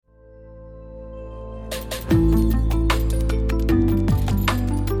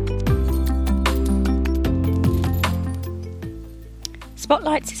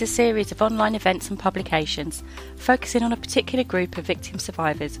Spotlights is a series of online events and publications focusing on a particular group of victim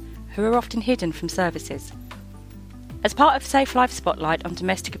survivors who are often hidden from services. As part of Safe Life Spotlight on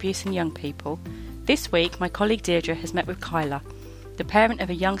domestic abuse in young people, this week my colleague Deirdre has met with Kyla, the parent of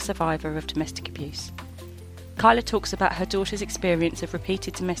a young survivor of domestic abuse. Kyla talks about her daughter's experience of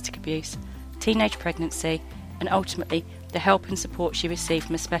repeated domestic abuse, teenage pregnancy, and ultimately the help and support she received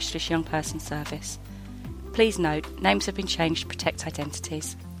from a specialist young person service. Please note, names have been changed to protect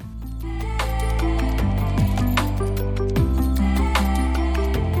identities.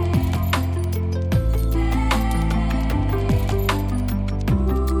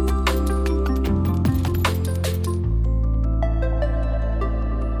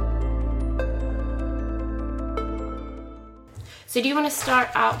 So do you want to start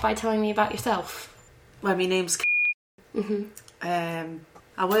out by telling me about yourself? Well, my name's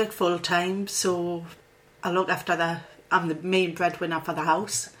I work full time, so I look after I'm the main breadwinner for the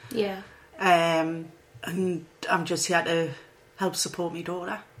house. Yeah. And I'm just here to help support my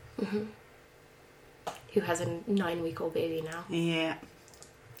daughter. Mm-hmm. Who has a 9-week-old baby now. Yeah.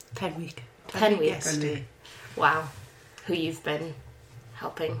 10 week. 10 weeks. Yesterday. Wow. Who you've been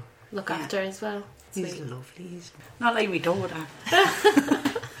helping look after as well. He's lovely. He's not like my daughter.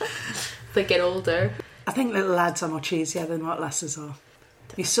 They get older. I think little lads are much easier than what lasses are.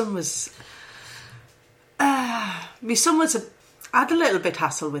 My son was I had a little bit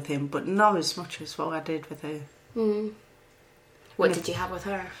hassle with him, but not as much as what I did with her. Mm. What did you have with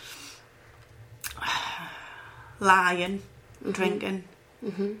her? Lying, drinking.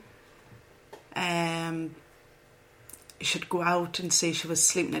 Mm-hmm. She'd go out and say she was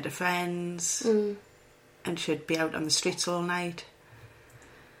sleeping at her friends, and she'd be out on the streets all night.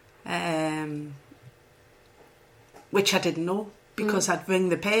 Which I didn't know, because I'd ring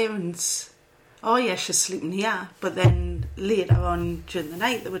the parents. Oh yeah, she's sleeping here. But then later on during the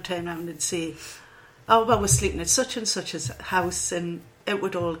night, they would turn around and say, oh well, we're sleeping at such and such a house, and it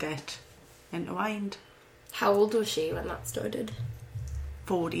would all get intertwined. How old was she when that started?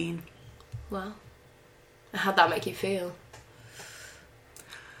 14. Wow. How'd that make you feel?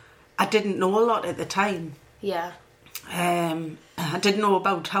 I didn't know a lot at the time. Yeah. I didn't know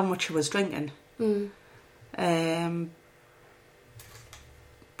about how much she was drinking.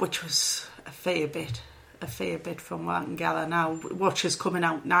 Which was a fair bit from what I can gather now, what she's coming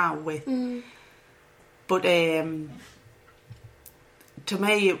out now with. But to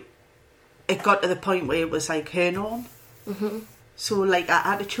me, it got to the point where it was like her norm. Mm-hmm. So like her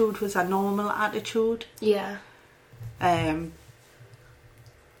attitude was a normal attitude. Yeah.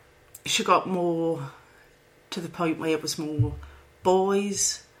 She got more to the point where it was more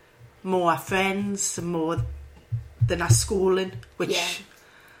boys, more friends, and more than her schooling, which... Yeah.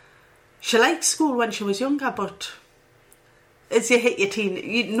 She liked school when she was younger, but as you hit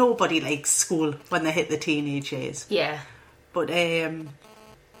your nobody likes school when they hit the teenage years. Yeah. But I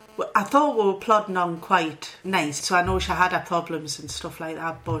thought we were plodding on quite nice. So I know she had her problems and stuff like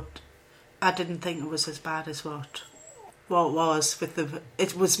that, but I didn't think it was as bad as what it was with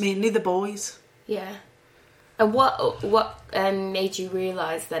it was mainly the boys. Yeah. And what made you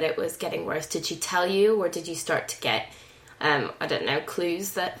realise that it was getting worse? Did she tell you, or did you start to get... I don't know,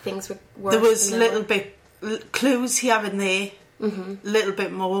 clues that things were worse? There was little bit clues here and there, little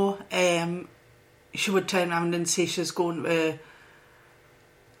bit more. She would turn around and say she was going to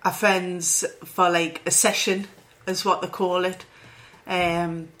her friends for like a session, is what they call it.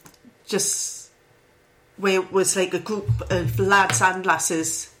 Just where it was like a group of lads and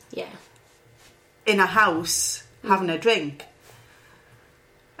lasses in a house having a drink.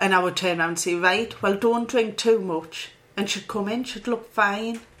 And I would turn around and say, right, well, don't drink too much. And she'd come in, she'd look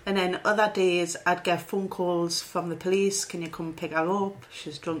fine. And then other days I'd get phone calls from the police, can you come pick her up?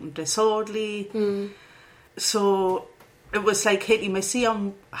 She's drunk and disorderly. So it was like hit and miss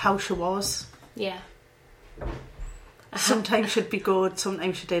on how she was. Yeah. Sometimes she'd be good,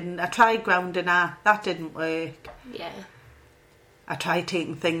 sometimes she didn't. I tried grounding her, that didn't work. Yeah. I tried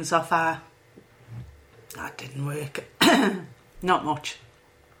taking things off her, that didn't work. Not much.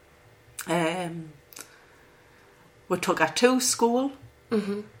 We took her to school.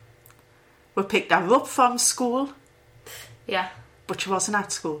 We picked her up from school. Yeah. But she wasn't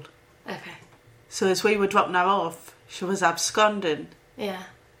at school. Okay. So as we were dropping her off, she was absconding. Yeah.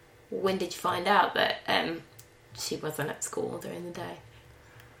 When did you find out that she wasn't at school during the day?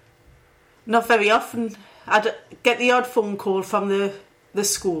 Not very often. I'd get the odd phone call from the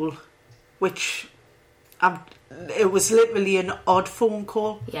school, which it was literally an odd phone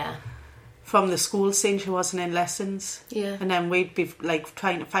call. Yeah. from the school saying she wasn't in lessons. Yeah. And then we'd be like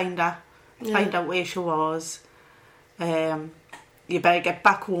trying to find her, find out where she was. You better get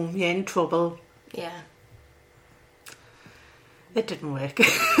back home, you're in trouble. Yeah. It didn't work.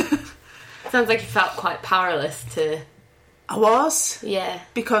 Sounds like you felt quite powerless to... I was. Yeah.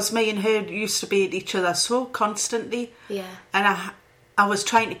 Because me and her used to be at each other so constantly. Yeah. And I was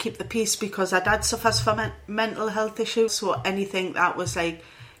trying to keep the peace because our dad suffers from mental health issues. So anything that was like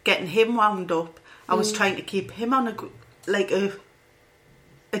getting him wound up, I was trying to keep him on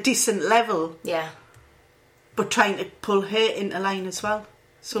a decent level. Yeah. But trying to pull her into line as well.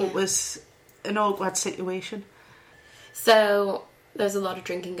 So it was an awkward situation. So there's a lot of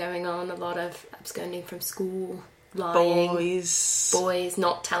drinking going on, a lot of absconding from school, lying. Boys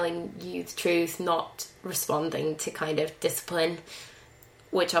not telling you the truth, not responding to kind of discipline,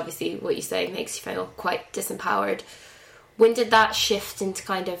 which obviously what you say makes you feel quite disempowered. When did that shift into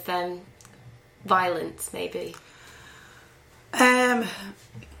kind of violence, maybe?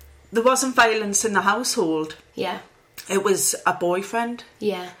 There wasn't violence in the household. Yeah. It was a boyfriend.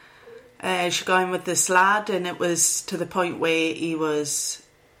 Yeah. She got in with this lad, and it was to the point where he was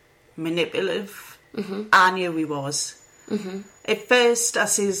manipulative. Mm-hmm. I knew he was. Mm-hmm. At first,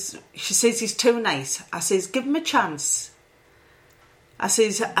 she says he's too nice. I says, give him a chance. I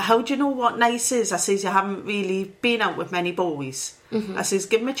says, how do you know what nice is? I says, you haven't really been out with many boys. Mm-hmm. I says,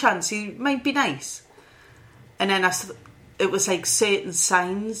 give him a chance. He might be nice. And then it was like certain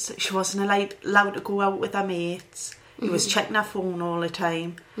signs. She wasn't allowed to go out with her mates. He was checking her phone all the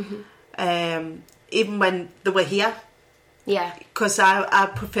time. Mm-hmm. Even when they were here. Yeah. Because I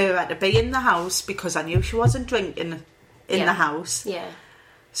prefer her to be in the house because I knew she wasn't drinking in the house. Yeah.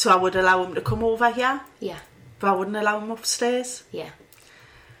 So I would allow him to come over here. Yeah. But I wouldn't allow him upstairs. Yeah.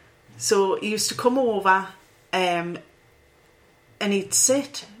 So he used to come over and he'd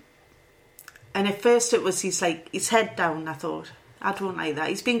sit. And at first it was his head down. I thought, I don't like that.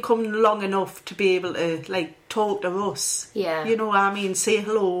 He's been coming long enough to be able to like talk to us. Yeah. You know what I mean? Say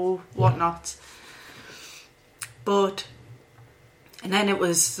hello, whatnot. But, and then it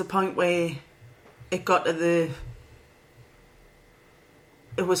was the point where it got to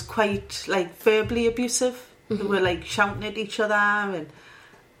it was quite like verbally abusive. Mm-hmm. They were like shouting at each other and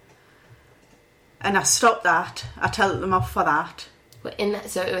I stopped that. I told them off for that.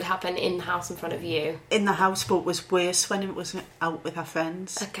 So it would happen in the house in front of you? In the house, but it was worse when it was out with her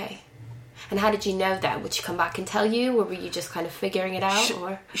friends. Okay. And how did you know that? Would she come back and tell you, or were you just kind of figuring it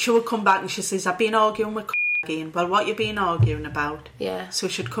out? She would come back and she says, I've been arguing with again. Well, what you been arguing about? Yeah. So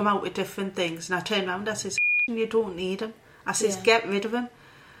she'd come out with different things. And I turned around and I says, you don't need him. I says, get rid of him.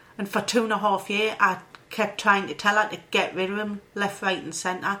 And for 2.5 years, I kept trying to tell her to get rid of him, left, right and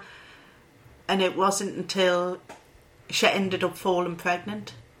centre. And it wasn't until she ended up falling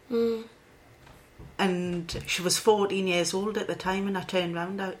pregnant. Mm. And she was 14 years old at the time, and I turned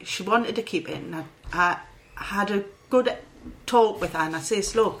around. She wanted to keep it, and I had a good talk with her, and I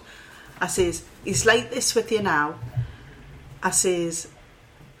says, look, I says, he's like this with you now. I says,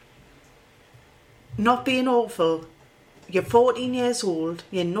 not being awful, you're 14 years old,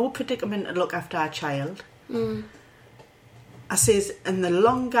 you're in no predicament to look after a child. Mm. I says, and the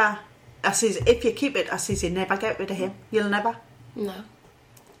longer... I says, if you keep it, I says, you never get rid of him. You'll never. No.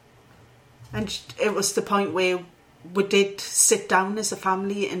 And it was the point where we did sit down as a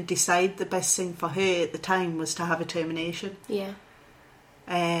family and decide the best thing for her at the time was to have a termination. Yeah.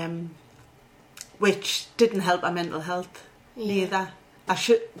 Which didn't help her mental health neither.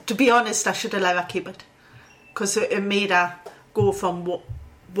 To be honest, I should have let her keep it. Because it made her go from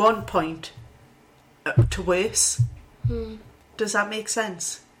one point to worse. Hmm. Does that make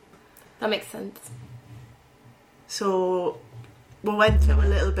sense? That makes sense. So we went through a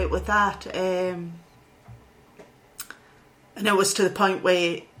little bit with that, and it was to the point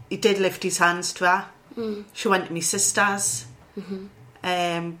where he did lift his hands to her. Mm. She went to my sister's,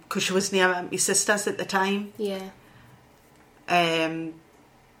 because she was near my sister's at the time. Yeah. And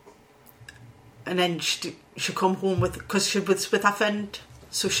then she come home because she was with her friend,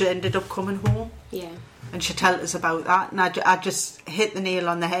 so she ended up coming home. Yeah. And she told us about that, and I just hit the nail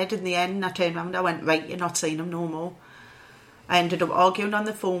on the head in the end. I turned around, I went, right, you're not seeing him no more. I ended up arguing on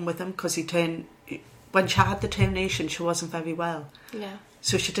the phone with him because when she had the termination, she wasn't very well. Yeah.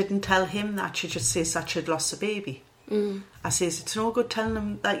 So she didn't tell him that, she just says that she'd lost the baby. Mm. I says, it's no good telling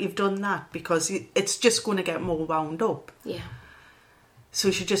him that you've done that because it's just going to get more wound up. Yeah.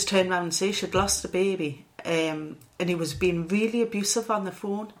 So she just turned around and said she'd lost the baby, and he was being really abusive on the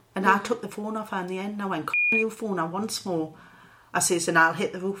phone. And I took the phone off her in the end and I went, call your phone her once more. I says, and I'll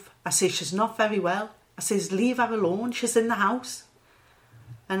hit the roof. I says, she's not very well. I says, leave her alone. She's in the house.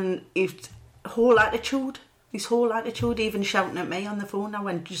 And whole attitude. His whole attitude, even shouting at me on the phone. I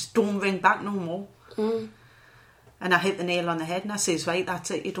went, just don't ring back no more. And I hit the nail on the head and I says, right,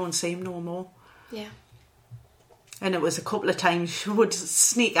 that's it, you don't see him no more. Yeah. And it was a couple of times she would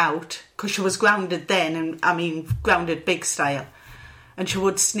sneak out, because she was grounded then, and I mean grounded big style. And she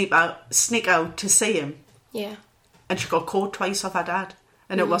would sneak out to see him. Yeah. And she got caught twice off her dad,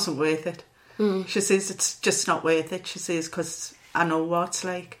 and it wasn't worth it. She says it's just not worth it. She says, because I know what it's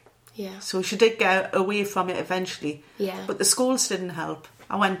like. Yeah. So she did get away from it eventually. Yeah. But the schools didn't help.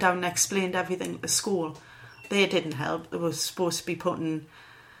 I went down and explained everything at the school. They didn't help. They were supposed to be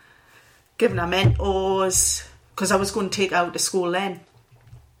giving her mentors, because I was going to take her out to school then.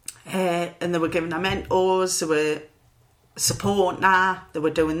 And they were giving her mentors, they were supporting her, they were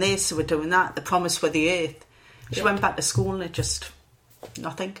doing this, they were doing that. The promise with the earth. She went back to school and it just,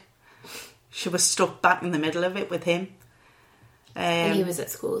 nothing. She was stuck back in the middle of it with him. And he was at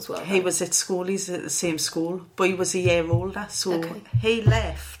school as well? He was at school, he's at the same school, but he was a year older, so he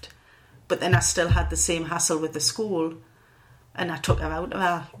left. But then I still had the same hassle with the school, and I took her out of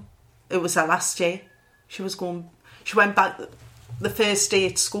her. It was her last year. She went back the first day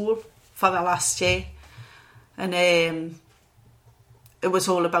at school for her last year, and it was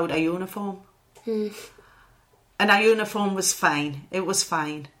all about her uniform. And her uniform was fine, it was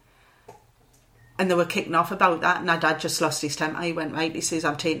fine. And they were kicking off about that, and her dad just lost his temper. He went, right, he says,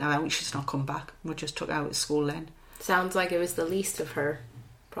 I'm taking her out, she's not come back. We just took her out of school then. Sounds like it was the least of her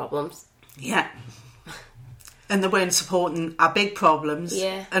problems. Yeah. And they weren't supporting our big problems.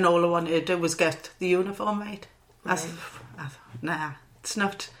 Yeah. And all I wanted to do was get the uniform right. I said, nah, it's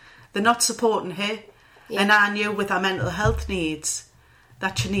not. They're not supporting her. Yeah. And I knew with her mental health needs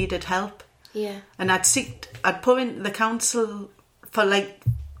that she needed help. Yeah. And I'd put in the council for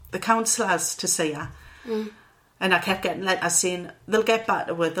the counsellors to see her. And I kept getting letters saying, they'll get back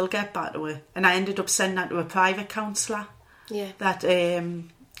to her. And I ended up sending her to a private counsellor. Yeah. That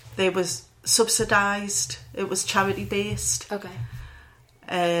they was subsidised. It was charity based. Okay.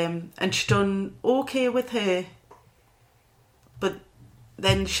 And she done okay with her. But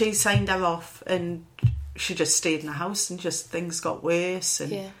then she signed her off and she just stayed in the house and just things got worse.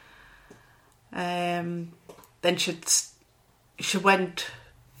 And then she went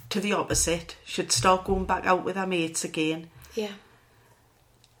to the opposite. She'd start going back out with her mates again. Yeah.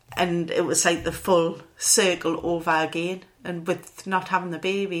 And it was like the full circle over again. And with not having the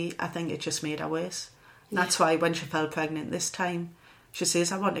baby, I think it just made her worse. And that's why when she fell pregnant this time, she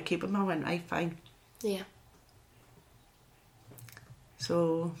says, I want to keep him. I went, right, fine. Yeah.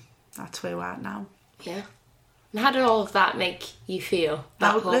 So that's where we're at now. Yeah. And how did all of that make you feel?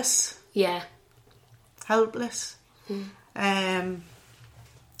 Helpless. Yeah. Helpless. I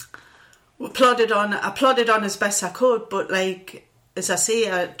plodded on as best I could, but as I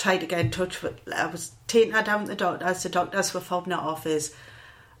say, I tried to get in touch with. I was taking her down to the doctors. The doctors were fobbing it off as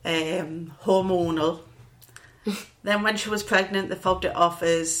hormonal. Then when she was pregnant, they fobbed it off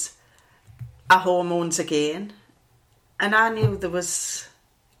as her hormones again. And I knew there was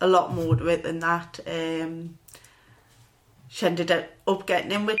a lot more to it than that. She ended up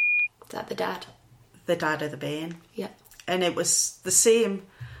getting in with... Is that the dad? The dad of the bairn. Yeah. And it was the same.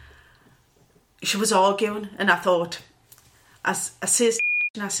 She was arguing, and I thought... I says,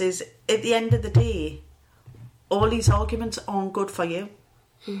 at the end of the day, all these arguments aren't good for you.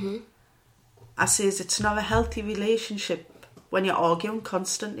 I says, it's not a healthy relationship when you're arguing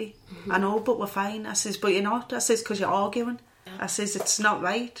constantly. I know, but we're fine. I says, but you're not. I says, because you're arguing. I says, it's not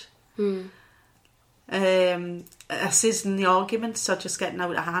right. I says, and the arguments are just getting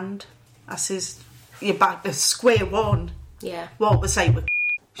out of hand. I says, you're back to square one. Yeah. What was I with?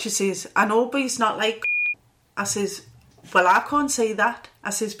 She says, I know, but he's not like... I says... Well, I can't say that.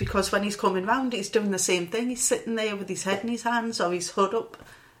 I says, because when he's coming round, he's doing the same thing. He's sitting there with his head in his hands or his hood up,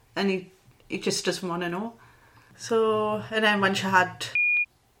 and he just doesn't want to know. So, and then when she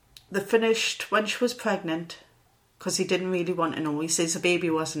finished when she was pregnant, because he didn't really want to know. He says the baby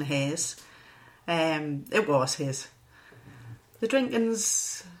wasn't his. It was his. The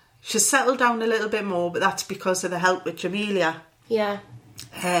drinking's... She's settled down a little bit more, but that's because of the help with Jamelia. Yeah.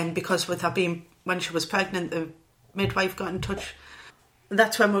 Because with her when she was pregnant, the midwife got in touch. And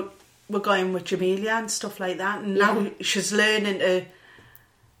that's when we're going with Jamelia and stuff like that. And now she's learning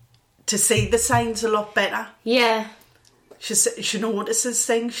to see the signs a lot better. Yeah. She notices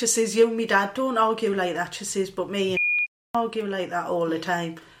things. She says, you and me dad don't argue like that. She says, but me and argue like that all the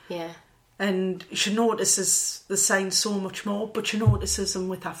time. Yeah. And she notices the signs so much more, but she notices them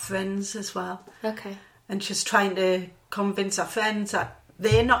with her friends as well. Okay. And she's trying to convince her friends that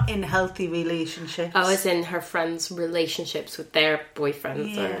they're not in healthy relationships. Oh, as in her friends' relationships with their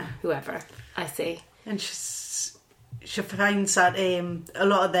boyfriends or whoever. I see. And she finds that a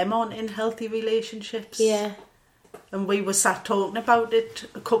lot of them aren't in healthy relationships. Yeah. And we were sat talking about it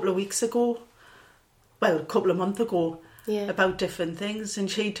a couple of months ago, about different things. And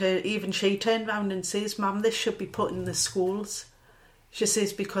she turned around and says, Mum, this should be put in the schools. She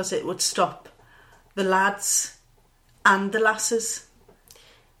says, because it would stop the lads and the lasses.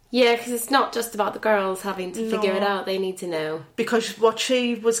 Yeah, because it's not just about the girls having to figure it out. They need to know. Because what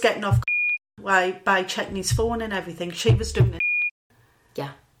she was getting off by checking his phone and everything, she was doing it.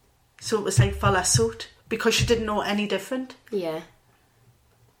 Yeah. So it was like follow suit, because she didn't know any different. Yeah.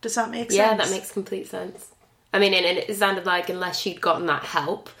 Does that make sense? Yeah, that makes complete sense. I mean, and it sounded like unless she'd gotten that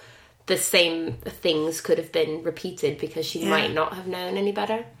help, the same things could have been repeated because she might not have known any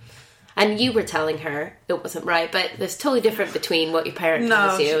better. And you were telling her it wasn't right, but there's totally different between what your parent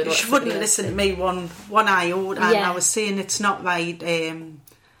tells you and what she wouldn't listen to me one iota, and I was saying it's not right.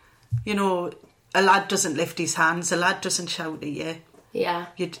 You know, a lad doesn't lift his hands, a lad doesn't shout at you. Yeah.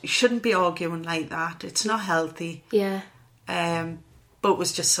 You shouldn't be arguing like that. It's not healthy. Yeah. But it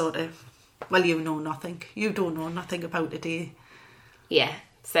was just sort of, well, you know nothing. You don't know nothing about it, do you? Yeah.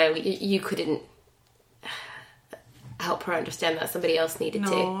 So you couldn't help her understand that somebody else needed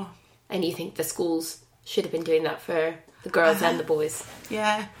to. And you think the schools should have been doing that for the girls and the boys.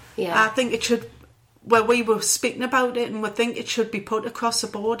 Yeah. Yeah. I think it should... Well, we were speaking about it, and we think it should be put across the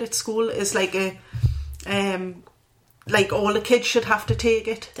board at school. It's like like all the kids should have to take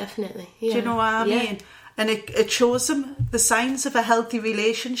it. Definitely. Yeah. Do you know what I mean? And it shows them the signs of a healthy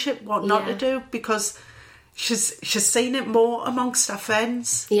relationship, what not to do, because she's seen it more amongst her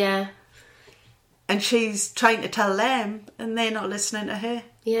friends. Yeah. And she's trying to tell them, and they're not listening to her.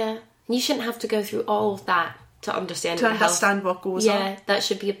 Yeah. And you shouldn't have to go through all of that to understand what goes on. Yeah, that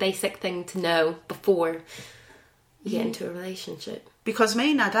should be a basic thing to know before you get into a relationship. Because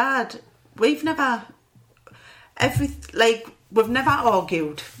me and her dad, we've never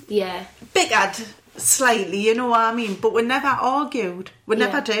argued. Yeah. Bickered slightly, you know what I mean? But we never argued. We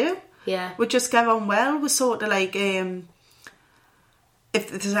never do. Yeah. We just get on well. We're sort of like, if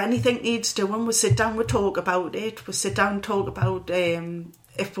there's anything needs doing, we sit down, we talk about it. We sit down and talk about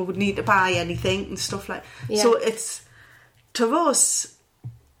if we would need to buy anything and stuff like that. So it's, to us,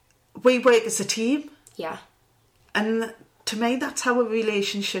 we work as a team. Yeah. And to me, that's how a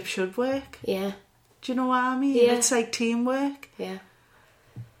relationship should work. Yeah. Do you know what I mean? Yeah. It's like teamwork. Yeah.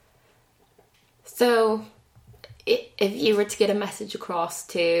 So, if you were to get a message across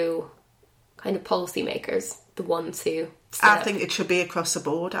to kind of policymakers, the ones who... I think it should be across the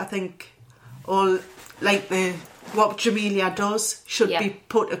board. I think all, like what Jamelia does should be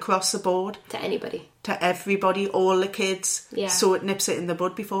put across the board. To anybody. To everybody, all the kids. Yeah. So it nips it in the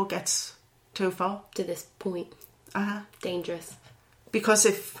bud before it gets too far. To this point. Dangerous. Because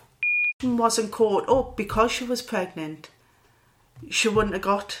if she wasn't caught up because she was pregnant, she wouldn't have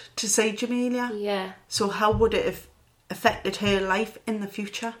got to see Jamelia. Yeah. So how would it have affected her life in the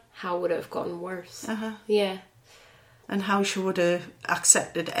future? How would it have gotten worse? Yeah. And how she would have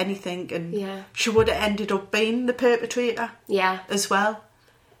accepted anything, and she would have ended up being the perpetrator. Yeah. As well.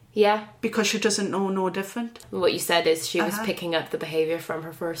 Yeah. Because she doesn't know no different. What you said is she was picking up the behaviour from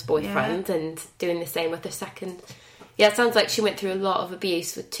her first boyfriend and doing the same with her second. Yeah, it sounds like she went through a lot of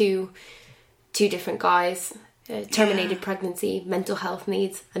abuse with two different guys. Terminated pregnancy, mental health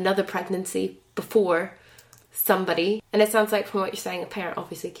needs, another pregnancy before somebody. And it sounds like from what you're saying, a parent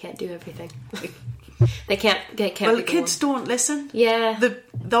obviously can't do everything. They can't. Well, the kids don't listen. Yeah.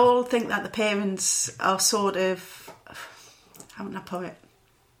 They all think that the parents are sort of, how can I put it,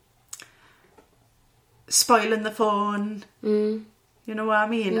 spoiling the phone. You know what I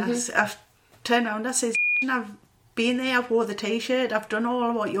mean? I've turned around, I say, I've been there, I've wore the t-shirt, I've done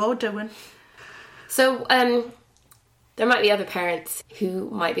all what you're doing. So, there might be other parents who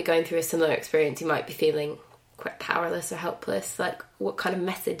might be going through a similar experience. You might be feeling quite powerless or helpless. Like, what kind of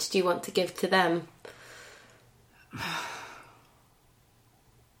message do you want to give to them?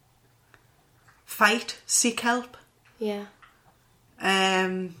 Fight, seek help. Yeah.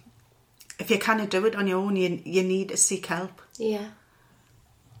 If you can't do it on your own, you need to seek help. Yeah.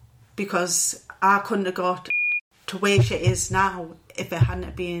 Because I couldn't have got to where she is now if it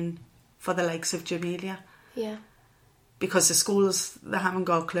hadn't been for the likes of Jamelia. Yeah. Because the schools, they haven't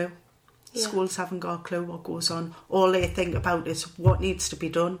got a clue. Yeah. Schools haven't got a clue what goes on. All they think about is what needs to be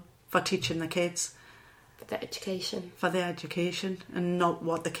done for teaching the kids. For their education. For their education, and not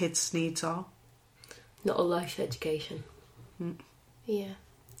what the kids' needs are. Not a life education. Yeah.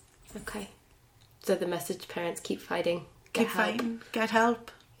 Okay. So the message, parents, keep fighting. Keep fighting. Get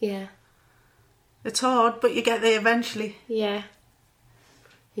help. Yeah. It's hard, but you get there eventually. Yeah.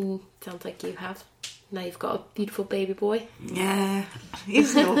 And sounds like you have. Now you've got a beautiful baby boy. Yeah.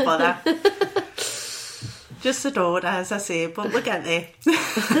 He's no bother. Just a daughter, as I say, but we're getting there.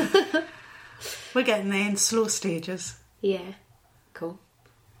 We're getting there in slow stages. Yeah. Cool.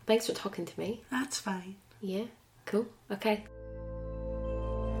 Thanks for talking to me. That's fine. Yeah. Cool. Okay.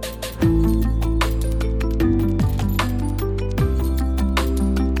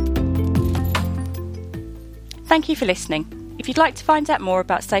 Thank you for listening. If you'd like to find out more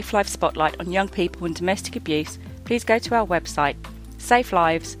about Safe Lives Spotlight on young people and domestic abuse, please go to our website,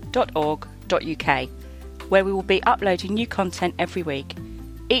 safelives.org.uk, where we will be uploading new content every week,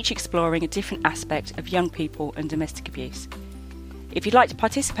 each exploring a different aspect of young people and domestic abuse. If you'd like to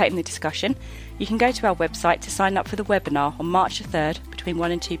participate in the discussion, you can go to our website to sign up for the webinar on March the 3rd between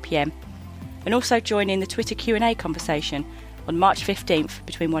 1 and 2 p.m, and also join in the Twitter Q&A conversation on March 15th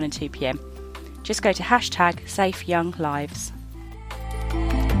between 1 and 2 p.m. Just go to #SafeYoungLives.